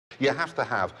you have to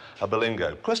have a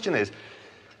Berlingo. Question is,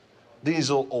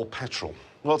 diesel or petrol?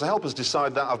 Well, to help us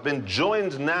decide that, I've been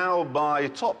joined now by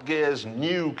Top Gear's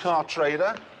new car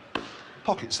trader,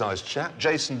 pocket-sized chap,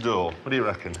 Jason Dawe. What do you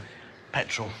reckon?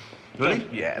 Petrol. Really?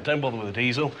 Don't bother with a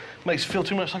diesel. Makes it feel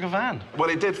too much like a van. Well,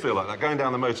 it did feel like that. Going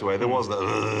down the motorway, there was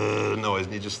that noise,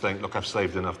 and you just think, look, I've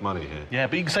saved enough money here. Yeah,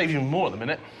 but you can save even more at the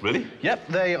minute. Really? Yep,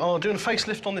 they are doing a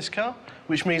facelift on this car,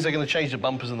 which means they're going to change the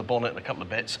bumpers and the bonnet and a couple of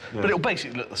bits, but it'll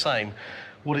basically look the same.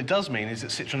 What it does mean is that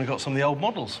Citroën have got some of the old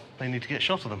models. They need to get a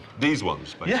shot of them. These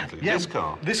ones, basically? Yeah. This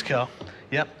car? This car,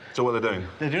 yep. So what are they doing?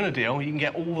 They're doing a deal. You can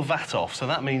get all the VAT off, so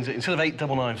that means that instead of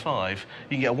 8,995,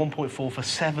 you can get a 1.4 for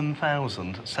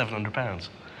 £7,700.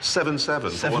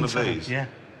 7.7 for one of these? Yeah.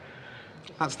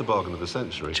 That's the bargain of the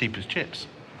century. Cheap as chips.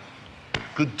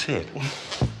 Good tip.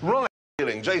 Right.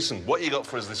 Jason, what you got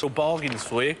for us this week? Bargains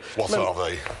for you. What are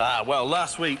they? Well,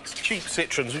 last week's cheap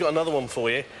Citroëns, we've got another one for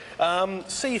you.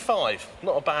 C5,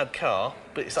 not a bad car,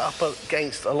 but it's up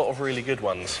against a lot of really good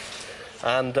ones.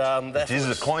 And it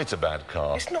is quite a bad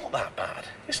car. It's not that bad.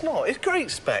 It's not. It's great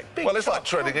spec. Big well, it's truck, like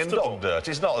treading in dog dirt.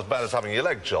 It's not as bad as having your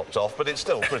leg chopped off, but it's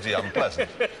still pretty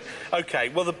unpleasant. OK,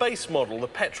 well, the base model, the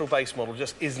petrol base model,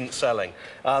 just isn't selling.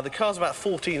 The car's about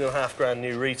 14.5 grand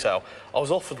new retail. I was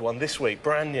offered one this week,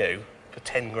 brand new, for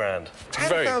 10 grand.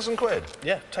 10,000 quid?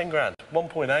 Yeah, 10 grand.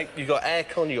 1.8. You've got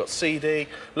aircon, you've got CD,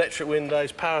 electric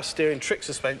windows, power steering, trick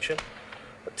suspension.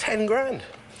 10 grand.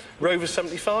 Rover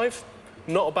 75.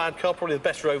 Not a bad car, probably the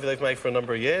best Rover they've made for a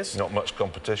number of years. Not much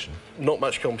competition. Not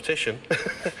much competition.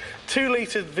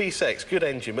 2-litre V6, good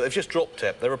engine, but they've just dropped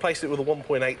it. They replaced it with a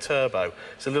 1.8 turbo.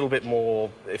 It's a little bit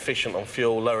more efficient on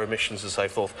fuel, lower emissions and so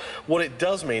forth. What it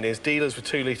does mean is dealers with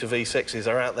 2-litre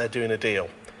V6s are out there doing a deal.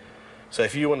 So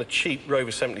if you want a cheap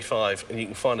Rover 75 and you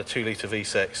can find a 2-litre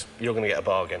V6, you're going to get a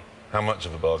bargain. How much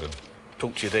of a bargain?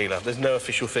 Talk to your dealer. There's no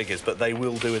official figures, but they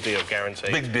will do a deal,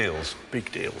 guaranteed. Big deals?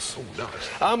 Big deals. Oh,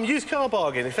 nice. Used car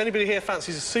bargain. If anybody here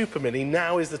fancies a Super Mini,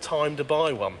 now is the time to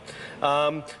buy one.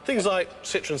 Things like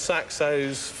Citroën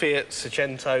Saxos, Fiat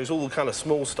Seicentos, all the kind of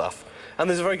small stuff. And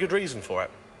there's a very good reason for it.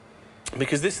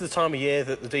 Because this is the time of year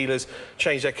that the dealers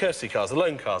change their courtesy cars, the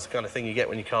loan cars, the kind of thing you get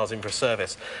when your car's in for a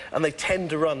service. And they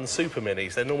tend to run Super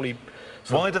Minis. They're normally...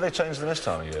 Why do they change them this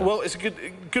time of year? Well, it's a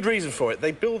good reason for it.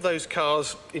 They build those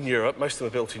cars in Europe, most of them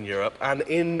are built in Europe, and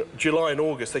in July and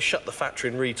August they shut the factory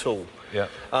and retool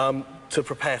to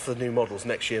prepare for the new models,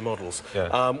 next year models.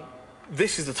 Yeah.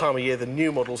 This is the time of year the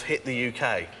new models hit the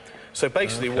UK. So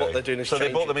basically what they're doing is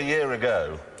they bought them a year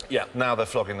ago? Yeah. Now they're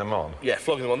flogging them on? Yeah,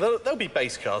 flogging them on. They'll be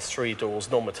base cars, 3 doors,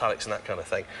 non-metallics and that kind of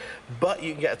thing. But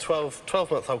you can get a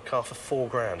 12-month-old car for 4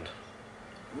 grand.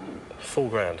 4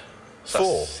 grand. So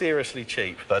that's seriously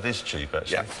cheap. That is cheap,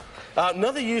 actually. Yeah.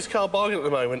 Another used car bargain at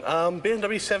the moment,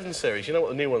 BMW 7 Series. You know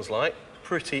what the new one's like?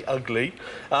 Pretty ugly.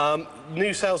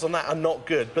 New sales on that are not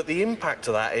good, but the impact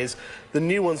of that is the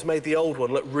new one's made the old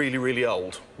one look really, really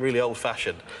old, really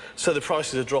old-fashioned. So the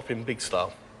prices are dropping big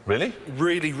style. Really?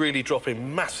 Really, really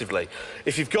dropping massively.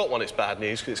 If you've got one, it's bad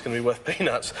news, because it's going to be worth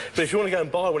peanuts. But if you want to go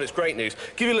and buy one, it's great news.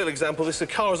 Give you a little example. This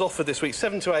car is offered this week,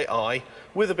 728i,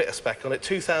 with a bit of spec on it,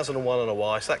 2001 on a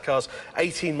Y. So that car's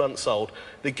 18 months old.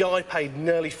 The guy paid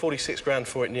nearly 46 grand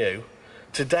for it new.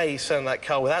 Today, he's selling that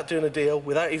car without doing a deal,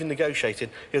 without even negotiating.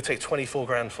 He'll take 24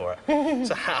 grand for it. It's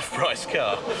a half-price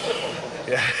car.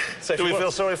 Yeah. So do we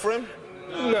feel sorry for him?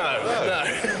 No.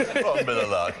 What a bit of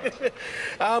luck.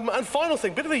 And final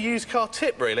thing, bit of a used car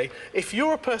tip, really. If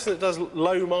you're a person that does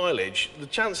low mileage, the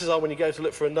chances are when you go to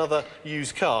look for another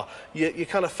used car, you're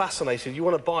kind of fascinated. You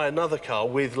want to buy another car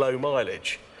with low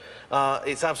mileage.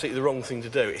 It's absolutely the wrong thing to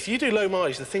do. If you do low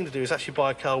mileage, the thing to do is actually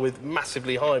buy a car with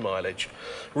massively high mileage.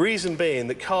 Reason being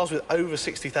that cars with over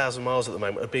 60,000 miles at the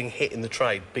moment are being hit in the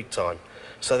trade big time.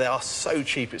 So they are so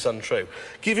cheap it's untrue.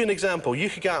 Give you an example, you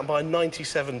could go out and buy a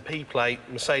 97 P-plate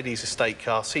Mercedes estate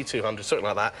car, C200, something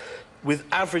like that, with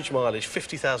average mileage,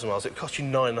 50,000 miles, it would cost you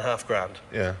 9.5 grand.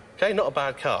 Yeah. OK, not a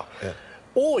bad car. Yeah.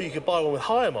 Or you could buy one with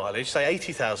higher mileage, say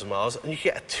 80,000 miles, and you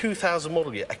could get a 2000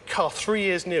 model year, a car 3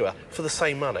 years newer, for the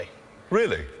same money.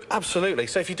 Really? Absolutely.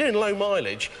 So if you're doing low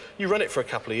mileage, you run it for a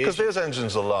couple of years. Because those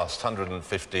engines will last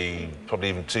 150, probably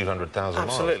even 200,000 miles.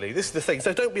 Absolutely. This is the thing.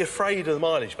 So don't be afraid of the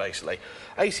mileage, basically.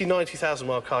 80, 90,000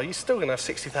 mile car, you're still going to have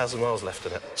 60,000 miles left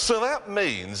in it. So that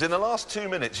means in the last 2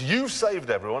 minutes, you've saved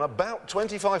everyone about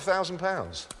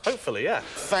 £25,000. Hopefully, yeah.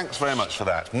 Thanks very much for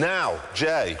that. Now,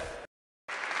 Jay.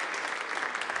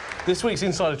 This week's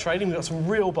Insider Trading, we've got some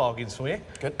real bargains for you.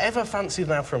 Good. Ever fancied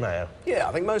an Alfa Romeo? Yeah,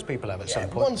 I think most people have at some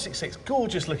point. 166,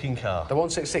 gorgeous looking car. The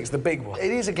 166, the big one. It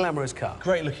is a glamorous car.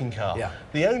 Great looking car. Yeah.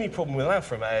 The only problem with an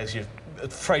Alfa Romeo is you're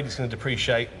afraid it's going to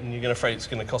depreciate and you're afraid it's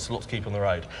going to cost a lot to keep on the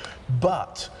road.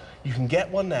 But You can get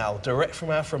one now, direct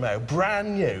from Alfa Romeo,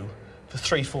 brand new, for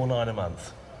 $349 a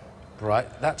month. Right,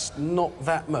 that's not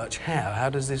that much. How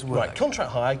does this work? Right, contract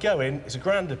hire, go in, it's a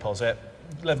grand deposit,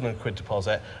 1,100 quid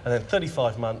deposit, and then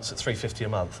 35 months at $350 a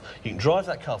month. You can drive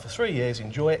that car for 3 years,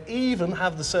 enjoy it, even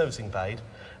have the servicing paid,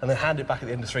 and then hand it back at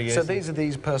the end of 3 years. So these are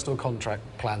these personal contract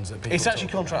plans that people... It's actually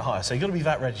contract hire, so you've got to be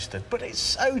VAT registered, but it's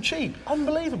so cheap,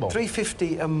 unbelievable.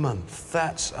 $350 a month,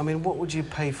 that's... I mean, what would you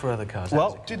pay for other cars?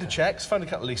 Well, did the checks, found a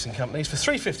couple of leasing companies. For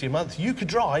 $350 a month, you could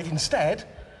drive, instead,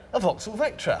 a Vauxhall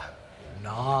Vectra.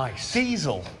 Nice.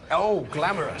 Diesel. Oh,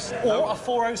 glamorous. Or a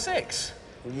 406.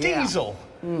 Yeah. Diesel.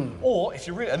 Or, if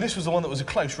you really... And this was the one that was a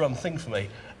close-run thing for me.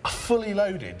 A fully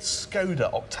loaded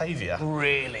Skoda Octavia.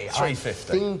 Really? $350. I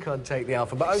think I'd take the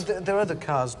Alfa, but there are other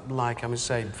cars like, I'm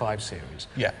say, 5 Series.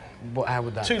 Yeah. How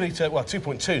would that... 2 litre, well,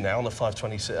 2.2 now on the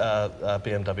 520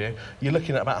 BMW. You're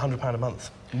looking at about £100 a month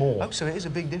more. Oh, so it is a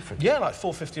big difference. Yeah, like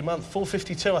 $450 a month.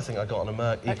 $452 I think I got on a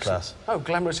Merc E-Class. Oh,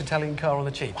 glamorous Italian car on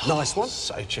the cheap. Nice one.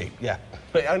 So cheap, yeah.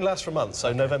 But it only lasts for a month,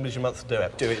 so November's your month to do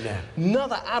it. Do it now.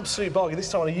 Another absolute bargain,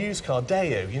 this time on a used car,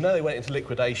 Dawe. You know they went into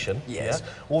liquidation. Yes.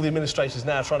 Yeah? All the administrators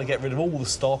now are trying to get rid of all the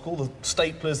stock, all the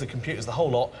staplers, the computers, the whole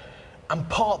lot. And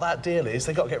part of that deal is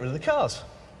they've got to get rid of the cars.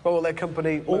 All their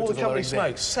company... All the company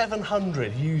smoke.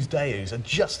 700 used Daew's are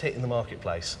just hitting the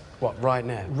marketplace. What, right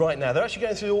now? Right now. They're actually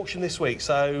going through the auction this week,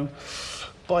 so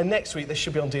by next week they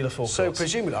should be on dealer forecourts. So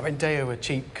presumably, I mean, Daewoo are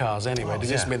cheap cars anyway. Does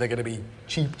this mean they're going to be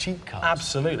cheap cars?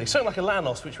 Absolutely. Something like a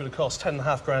Lanos, which would have cost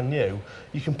 10.5 grand new,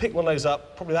 you can pick one of those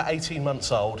up, probably about 18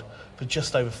 months old, for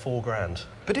just over 4 grand.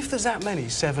 But if there's that many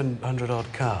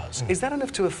 700-odd cars, is that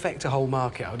enough to affect a whole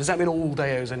market? Or does that mean all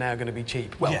Daewos are now going to be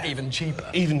cheap? Well, Yeah. even cheaper.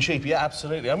 Even cheaper, yeah,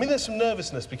 absolutely. I mean, there's some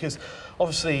nervousness because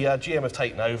obviously GM have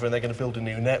taken over and they're going to build a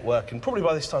new network, and probably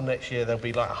by this time next year there'll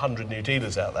be like 100 new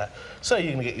dealers out there. So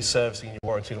you're going to get your servicing and your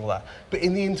warranty and all that. But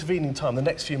in the intervening time, the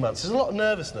next few months, there's a lot of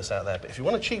nervousness out there. But if you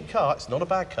want a cheap car, it's not a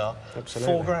bad car.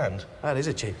 Absolutely. 4 grand. That is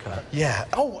a cheap car. Yeah.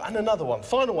 Oh, and another one.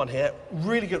 Final one here.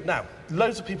 Really good. Now,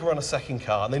 loads of people run a second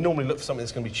car and they normally look for something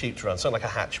that's going to be cheap to run, something like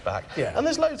a hatchback. Yeah. And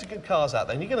there's loads of good cars out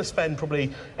there, and you're going to spend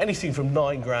probably anything from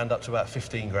 9 grand up to about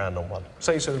 15 grand on one.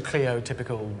 So sort of Clio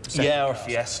typical second Yeah, or a cars.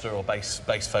 Fiesta or base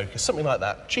Focus, something like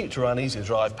that. Cheap to run, easy to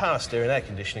drive, power steering, air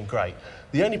conditioning, great.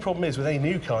 The only problem is with any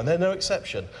new car, and they're no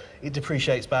exception, it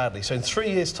depreciates badly. So in 3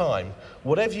 years' time,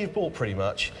 whatever you've bought pretty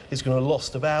much is going to have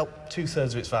lost about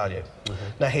 2/3 of its value.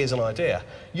 Now here's an idea.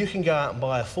 You can go out and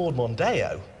buy a Ford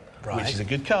Mondeo, which is a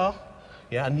good car,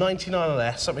 yeah, a 99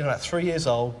 LS, something like 3 years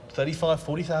old, 35,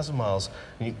 40,000 miles,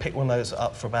 and you can pick one of those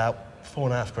up for about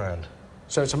 4.5 grand.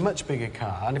 So it's a much bigger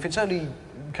car, and if it's only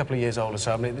a couple of years old or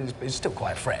so, I mean, it's still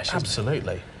quite fresh, isn't it?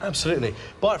 Absolutely, absolutely.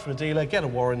 Buy it from a dealer, get a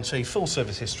warranty, full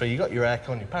service history, you've got your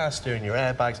aircon, your power steering, your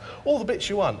airbags, all the bits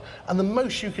you want, and the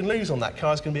most you can lose on that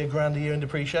car is going to be £1 grand a year in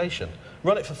depreciation.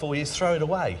 Run it for 4 years, throw it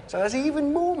away. So there's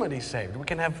even more money saved. We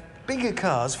can have bigger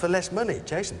cars for less money.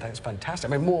 Jason, that's fantastic.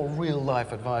 I mean, more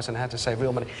real-life advice on how to save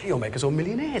real money. You'll make us all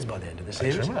millionaires by the end of the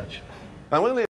series. Thanks very much. And we'll